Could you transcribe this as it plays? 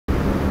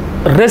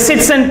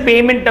receipts and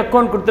payment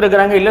account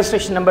கொடுத்திருக்காங்க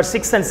illustration number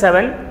 6 and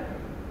 7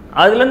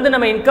 அதுல இருந்து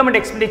நம்ம income and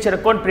expenditure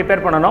account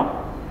prepare பண்ணனும்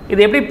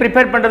இது எப்படி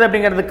prepare பண்றது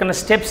அப்படிங்கிறதுக்கான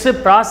steps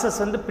process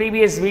வந்து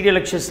previous video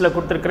lecturesல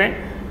கொடுத்திருக்கேன்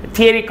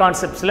theory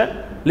conceptsல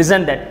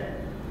listen that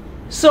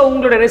so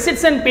உங்களோட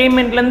receipts and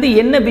paymentல இருந்து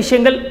என்ன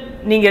விஷயங்கள்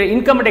நீங்க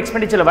income and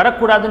expenditure வர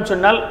கூடாதுன்னு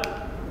சொன்னால்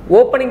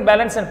opening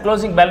balance and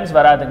closing balance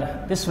வராதுங்க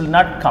this will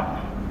not come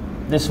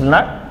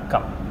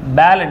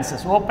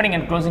balances opening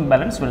and closing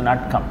balance will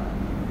not come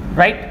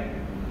right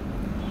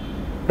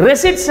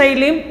receipt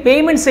side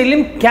payment side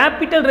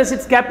capital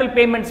receipts capital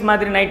payments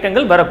மாதிரி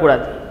ஐட்டங்கள்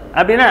வரக்கூடாது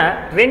அப்படினா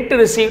rent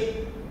received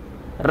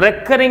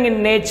recurring in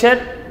nature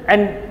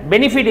and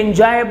benefit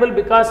enjoyable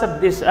because of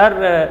this or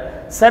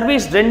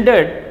service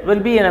rendered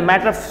will be in a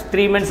matter of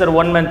 3 months or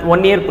 1 month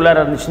 1 year குள்ள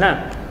இருந்துச்சுனா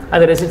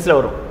அது receiptsல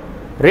வரும்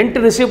rent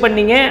receive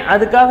பண்ணீங்க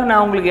அதுக்காக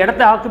நான் உங்களுக்கு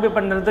இடத்தை ஆக்குபை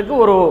பண்றதுக்கு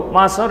ஒரு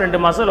மாசம்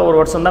 2 மாசம் இல்ல ஒரு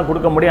வருஷம் தான்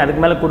கொடுக்க முடியும்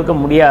அதுக்கு மேல கொடுக்க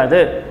முடியாது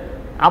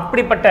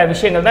அப்படிப்பட்ட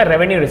விஷயங்கள் தான்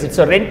revenue receipts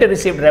so rent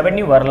received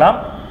revenue வரலாம்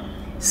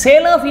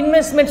sale of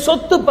investment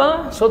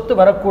சொத்து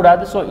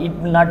வரக்கூடாது so it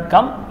will not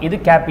come இது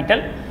capital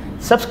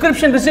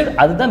subscription received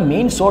அதுதான்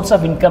main source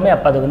of income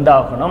அப்ப அது வந்து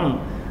ஆகணும்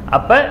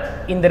அப்ப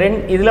இந்த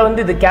இதுல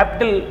வந்து இது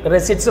capital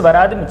receipts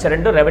வராது மிச்ச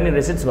ரெண்டும் revenue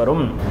receipts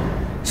வரும்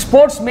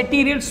sports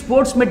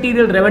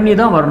material revenue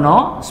தான்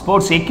வரணும்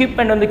sports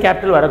equipment வந்து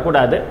capital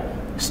வரக்கூடாது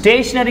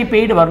stationery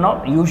paid வரணும்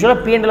usually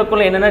P&L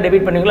அக்கவுண்ட்ல என்னென்ன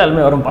டெபிட் பண்ணுவீங்களோ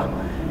எல்லாமே வரும்பா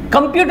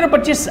computer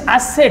purchase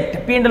asset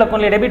P&L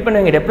அக்கவுண்ட்ல டெபிட்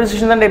பண்ணுவீங்க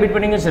depreciation தான் டெபிட்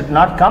பண்ணுவீங்க so it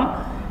not come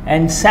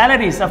and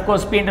salaries of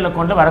course P&L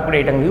அக்கவுண்ட்ல வரக்கூடிய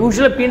ஐட்டங்கள்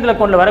usually P&L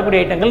அக்கவுண்ட்ல வரக்கூடிய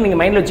ஐட்டங்கள் நீங்க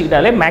மைண்ட்ல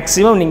வச்சுக்கிட்டாலே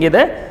maximum நீங்க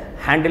இத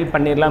ஹேண்டில்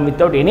பண்ணிரலாம்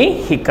without any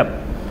hiccup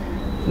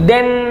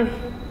then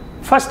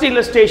first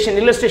illustration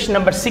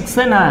number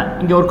 6 நான்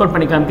இங்க வொர்க் அவுட்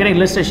பண்ணி காமிக்கிறேன்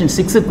illustration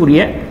 6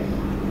 குரிய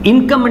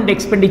income and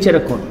expenditure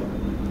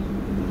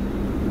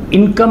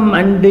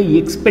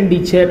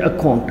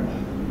account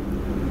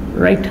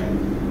right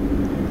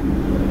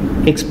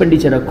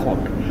expenditure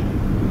account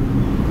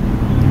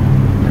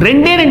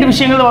ரெண்டு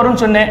விஷயங்கள்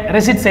வரும்னு சொன்னேன்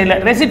ரெசிப்ட்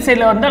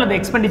சைடுல வந்தால் அது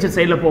எக்ஸ்பெண்டிச்சர்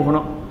சைடுல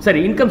போகணும் சரி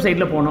இன்கம்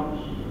சைடுல போகணும்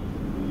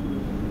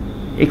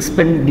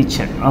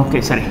எக்ஸ்பெண்டிச்சர் ஓகே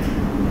சரி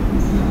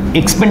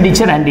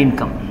expenditure and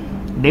income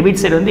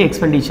debit side வந்து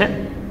எக்ஸ்பெண்டிச்சர்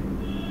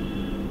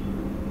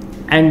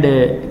அண்ட்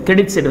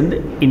கிரெடிட் சைடு வந்து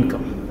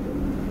income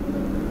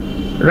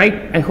right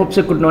I hope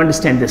so could not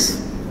understand this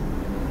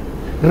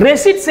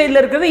receipt side la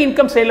irukradhu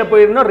income side la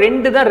poirno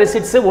rendu da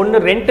receipts one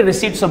rent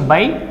receipts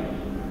by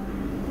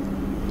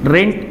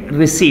rent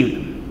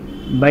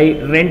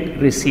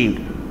received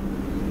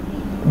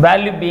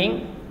value being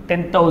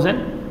 10000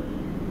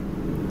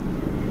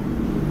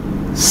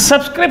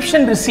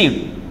 subscription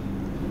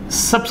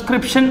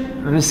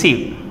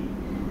received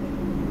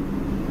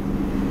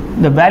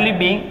the value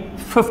being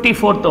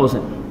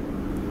 54000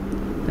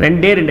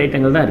 ரெண்டு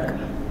ஐட்டங்கள் தான் இருக்கு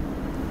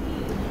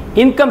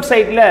income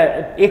side la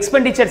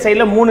expenditure side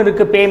la மூணு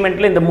இருக்கு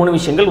பேமெண்ட்ல இந்த மூணு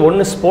விஷயங்கள்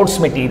ஒன்னு sports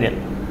material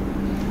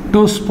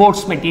two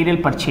sports material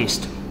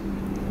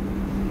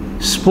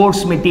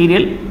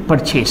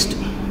purchased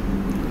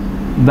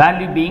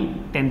value being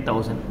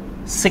 10000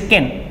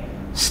 second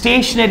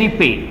stationery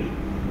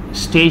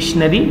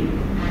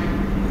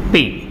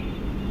paid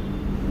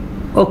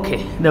okay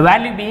the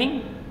value being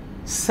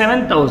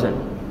 7000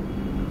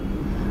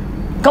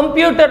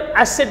 computer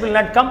asset will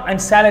not come and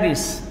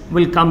salaries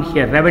will come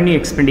here revenue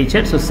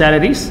expenditure so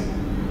salaries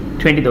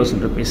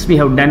 20000 rupees we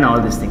have done all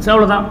these things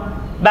avladha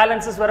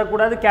balances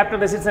varakudadu capital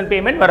receipts and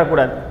payment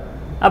varakudadu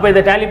appo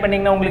idha tally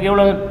panningna ungalku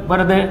evlo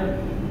varudhu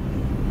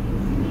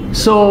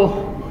so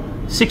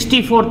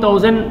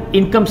 64000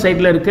 income side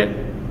la irukku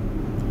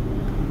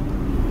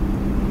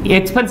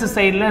expenses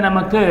side la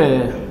namakku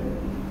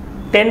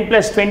 10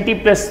 plus 20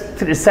 plus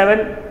 7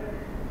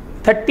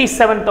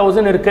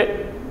 37000 irukku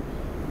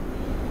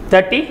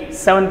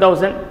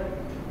 37000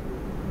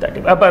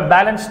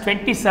 balance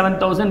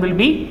 27000 will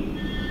be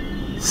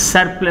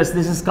surplus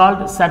this is called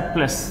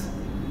surplus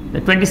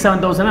the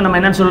 27000 நம்ம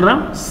என்ன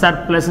சொல்றோம்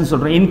surplus னு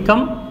சொல்றோம்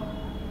income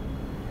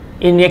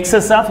in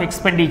excess of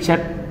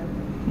expenditure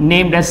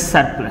named as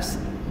surplus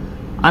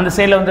அந்த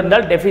சைடுல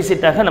வந்திருந்தால்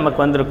deficit ஆக நமக்கு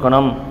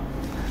வந்திருக்கணும்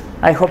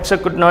I hope so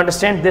could not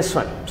understand this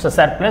one so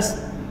surplus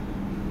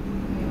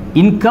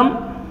income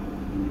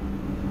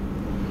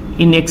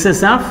in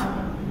excess of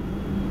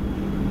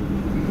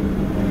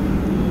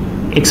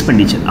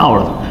expenditure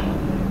avladha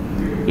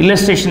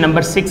illustration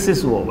number 6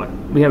 is over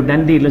we have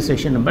done the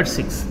illustration number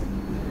 6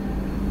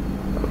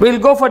 we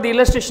will go for the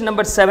illustration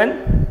number 7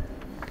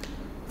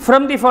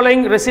 from the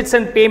following receipts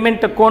and payment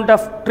account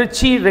of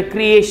Trichy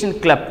recreation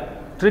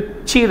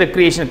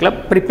club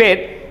prepared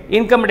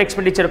income and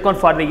expenditure account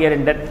for the year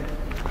ended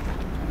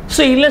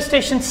so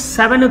illustration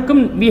 7 kum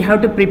we have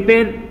to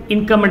prepare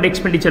income and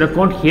expenditure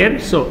account here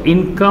so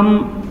income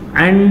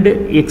and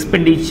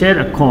expenditure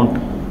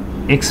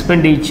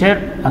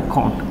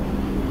account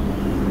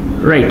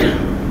right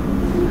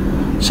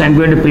so I'm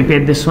going to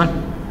prepare this one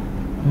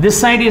this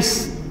side is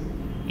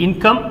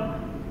income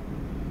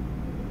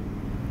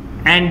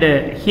and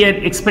here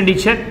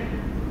expenditure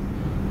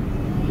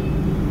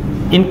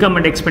income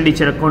and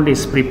expenditure account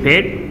is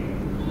prepared,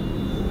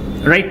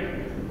 right?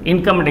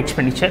 income and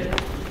expenditure.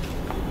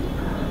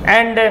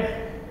 And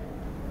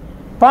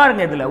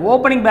பாருங்க இதில்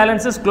opening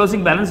balances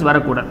closing balance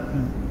வரக்கூடாது.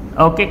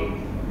 Okay,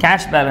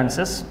 cash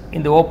balances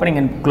இந்த opening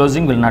and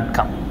closing will not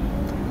come.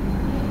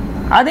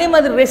 அதே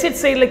மாதிரி ரெசிட்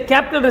சைடில்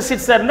capital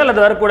ரெசிட்ஸாக இருந்தால்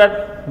அது வரக்கூடாது.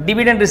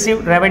 Dividend receive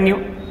revenue,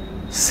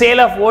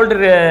 sale of old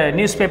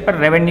news paper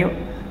revenue,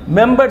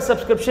 member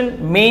subscription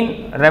main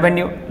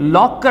revenue,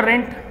 locker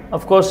rent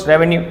of course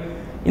revenue.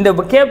 இந்த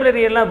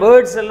vocabulary எல்லாம்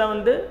வேர்ட்ஸ் எல்லாம்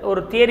வந்து ஒரு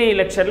தியரி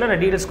லெக்சரில்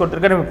நான் டீடைல்ஸ்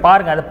கொடுத்துருக்கேன்,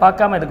 பாருங்கள். அதை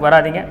பார்க்காம இதுக்கு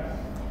வராதிங்க.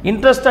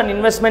 Interest on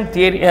investment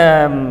theory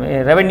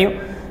revenue,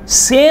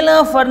 sale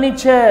of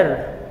furniture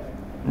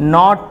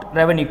not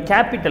revenue,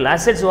 capital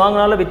assets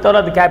வாங்கினாலும் வித்தோர்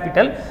அது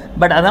கேபிட்டல்,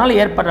 பட் அதனால்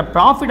ஏற்படுற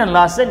ப்ராஃபிட் அண்ட்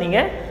லாஸை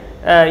நீங்கள்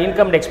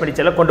இன்கம் அண்ட்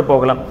எக்ஸ்பெண்டிச்சரில் கொண்டு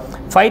போகலாம்.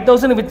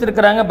 5,000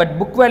 விற்றுருக்குறாங்க, but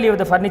book value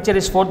of the furniture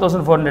is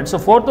 4,400. So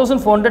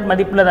 4,400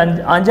 மதிப்பில்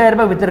 5,000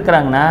 ரூபாய்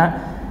விற்றுருக்குறாங்கன்னா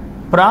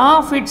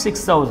profit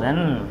 6,000.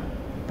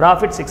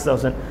 Profit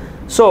 6,000.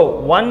 So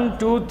 1,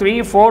 2, 3,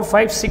 4,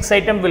 5, 6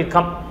 item will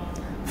come.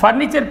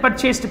 Furniture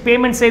purchased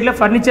payment side la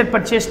furniture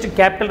purchased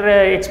capital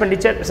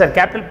expenditure, sir,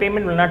 capital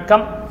payment will not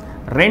come.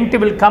 Rent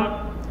will come.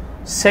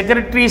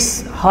 Secretary's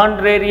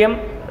honorarium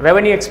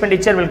revenue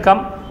expenditure will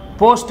come.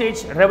 Postage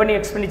revenue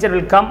expenditure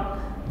will come.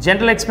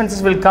 General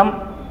expenses will come.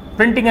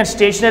 Printing and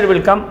stationery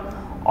will come.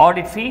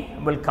 Audit fee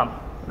will come.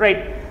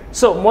 Right.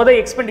 So mother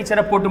expenditure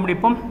போட்டு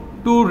முடிப்போம்.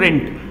 To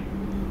rent.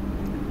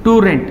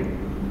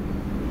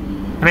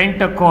 Rent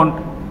account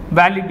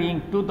value being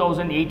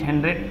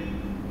 2,800,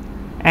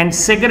 and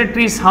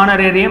secretary's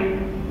honorarium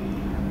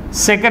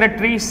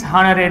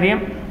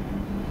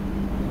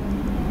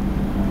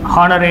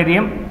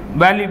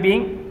value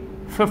being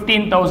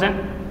 15,000,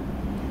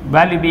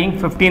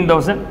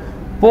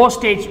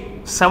 postage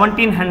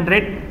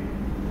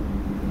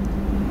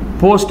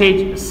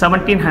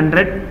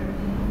 1,700,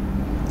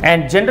 and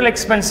general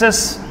expenses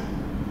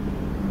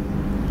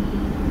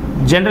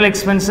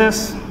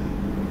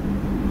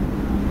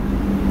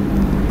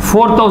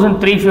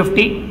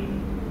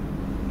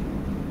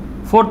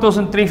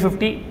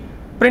 4,350,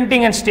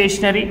 printing and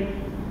stationery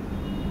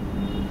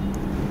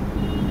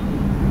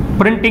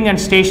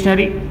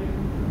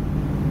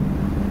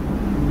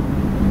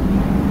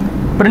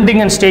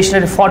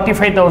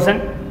 45,000,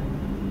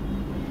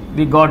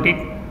 we got it.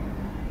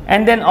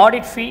 And then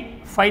audit fee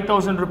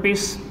 5,000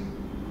 rupees,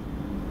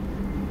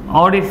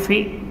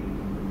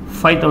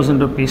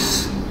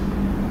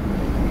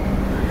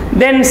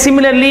 Then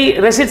similarly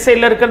receipt side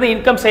la irukradhu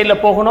income side la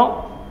poganum.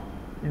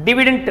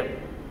 Dividend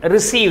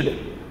received,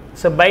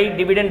 so by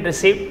dividend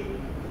received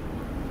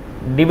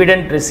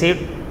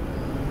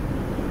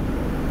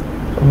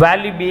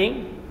value being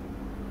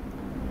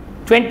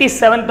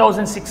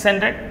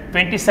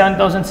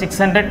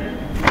 27,600,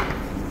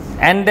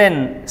 and then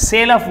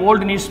sale of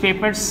old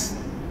newspapers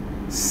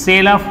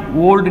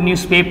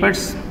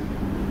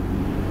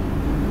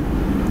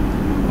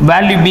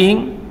value being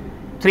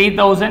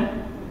 3,000,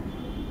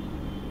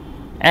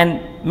 and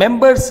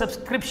member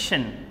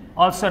subscription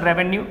also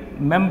revenue,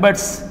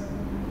 members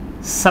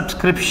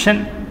subscription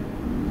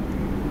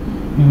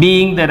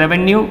being the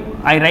revenue,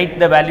 I write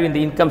the value in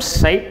the income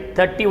side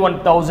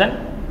 31,000.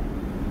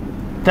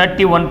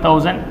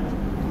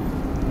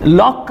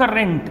 Locker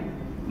rent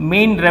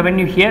main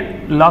revenue here,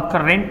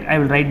 locker rent I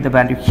will write the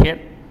value here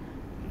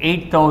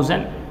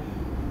 8,000.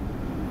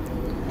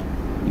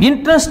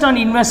 Interest on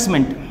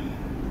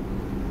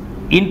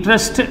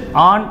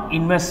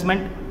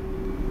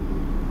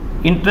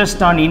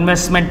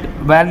investment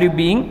value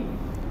being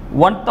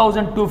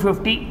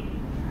 1,250.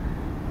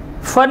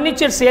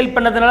 Furniture sale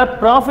பண்ணதுனால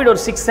profit or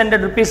 600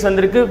 rupees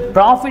வந்திருக்கு.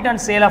 Profit on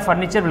sale of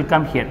furniture will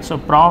come here. So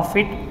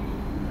profit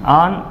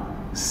on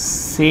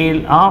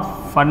sale of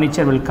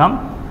furniture will come,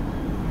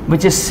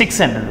 which is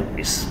 600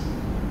 rupees.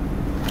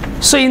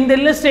 So in the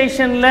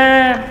illustration la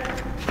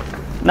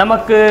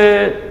namakku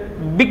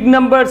big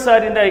numbers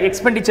are in the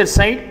expenditure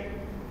side.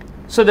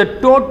 So the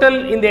total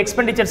in the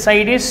expenditure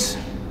side is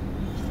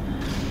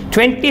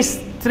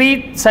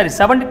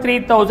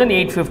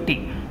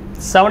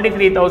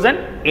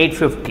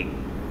 73,850.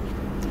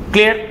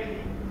 Clear?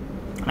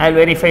 I'll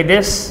verify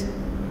this.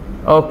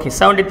 Okay,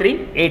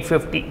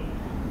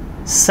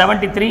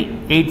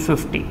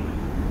 73,850.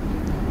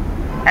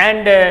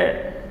 And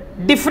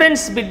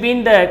difference between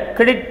the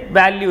credit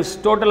values,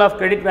 total of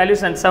credit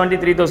values, and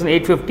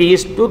 73,850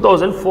 is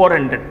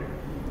 2,400,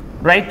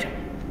 right?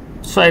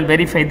 So I'll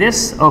verify this.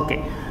 Okay,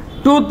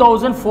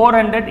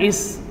 2,400 is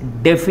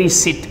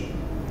deficit.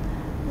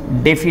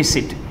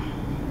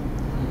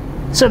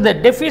 So the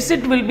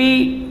deficit will be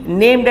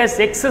named as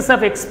excess of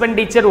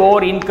expenditure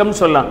over income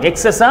solla.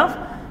 Excess of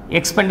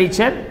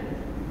expenditure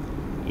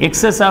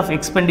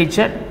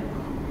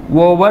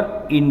over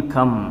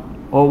income.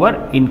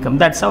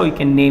 That's how you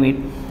can name it.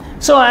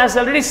 So as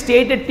already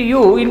stated to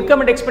you, income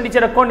and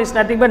expenditure account is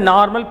nothing but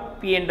normal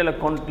P&L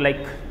account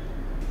like.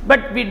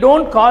 But we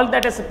don't call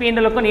that as a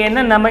P&L account.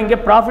 ஏன்னா நம்ம இங்கே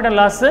profit and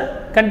loss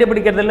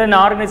கண்டுபிடிக்கிறதுல இந்த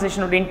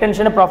ஆர்கனைசேஷனோட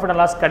intention profit and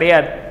loss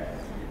கிடையாது.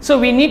 So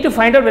we need to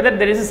find out whether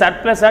there is a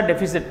surplus or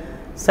deficit.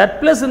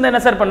 Surplus இருந்தால்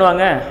என்ன sir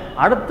பண்ணுவாங்க,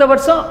 அடுத்த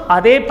வருஷம்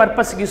அதே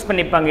பர்பஸ்க்கு யூஸ்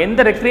பண்ணிப்பாங்க.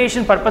 எந்த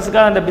ரெக்ரியேஷன்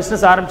பர்பஸுக்காக அந்த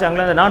பிஸ்னஸ்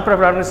ஆரம்பிச்சாங்களோ, அந்த நான்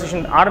ப்ராஃபிட்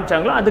ஆர்கனைசேஷன்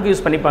ஆரம்பிச்சாங்களோ அதுக்கு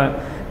யூஸ் பண்ணிப்பாங்க.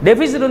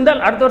 டெபிசிட்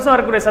இருந்தால் அடுத்த வருஷம்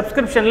வரக்கூடிய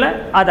சப்ஸ்கிரிப்ஷனில்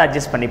அதை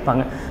அட்ஜஸ்ட்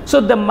பண்ணிப்பாங்க. So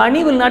the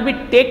money will not be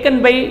taken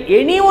by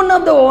any one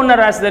of the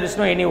owner as there is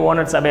no any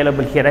owners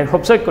available here. I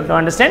hope so you could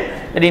understand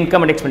that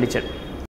income and expenditure.